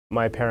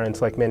My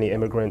parents, like many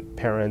immigrant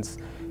parents,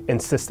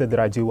 insisted that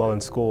I do well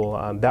in school.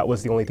 That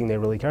was the only thing they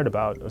really cared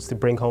about, was to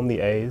bring home the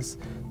A's,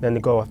 then to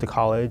go off to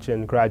college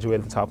and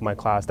graduate at the top of my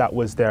class. That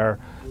was their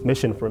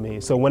mission for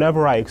me. So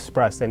whenever I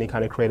expressed any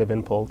kind of creative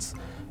impulse,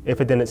 if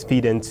it didn't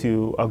feed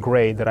into a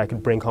grade that I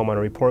could bring home on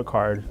a report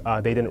card,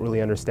 they didn't really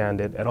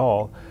understand it at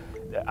all.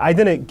 I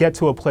didn't get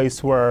to a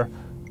place where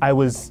I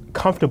was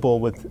comfortable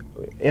with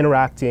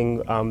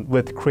interacting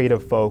with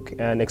creative folk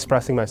and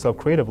expressing myself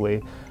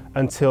creatively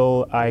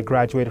until I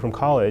graduated from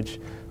college.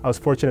 I was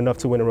fortunate enough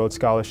to win a Rhodes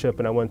Scholarship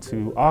and I went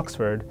to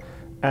Oxford.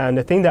 And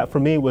the thing that for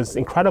me was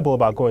incredible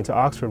about going to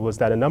Oxford was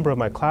that a number of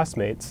my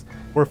classmates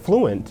were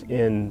fluent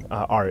in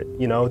art.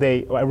 You know,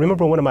 I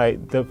remember one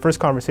of the first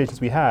conversations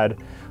we had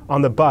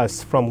on the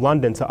bus from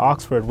London to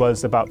Oxford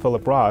was about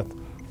Philip Roth.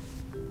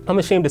 I'm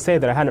ashamed to say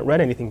that I hadn't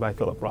read anything by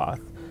Philip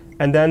Roth.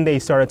 And then they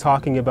started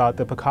talking about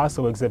the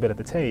Picasso exhibit at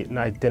the Tate, and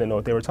I didn't know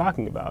what they were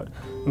talking about.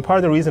 And part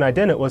of the reason I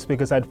didn't was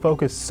because I'd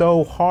focused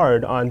so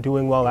hard on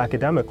doing well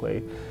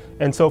academically.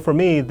 And so for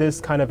me, this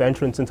kind of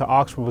entrance into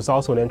Oxford was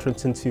also an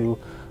entrance into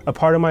a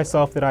part of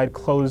myself that I'd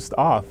closed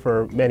off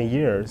for many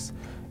years.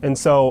 And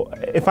so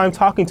if I'm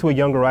talking to a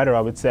younger writer,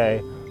 I would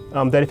say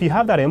that if you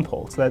have that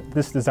impulse,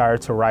 this desire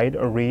to write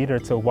or read or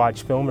to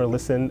watch film or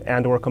listen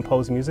and or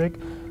compose music,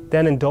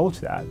 then indulge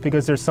that,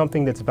 because there's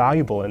something that's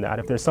valuable in that.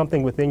 If there's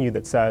something within you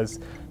that says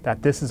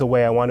that this is a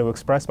way I want to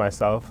express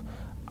myself,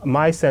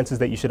 my sense is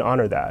that you should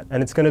honor that.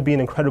 And it's going to be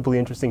an incredibly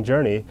interesting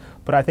journey,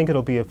 but I think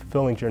it'll be a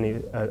fulfilling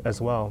journey as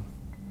well.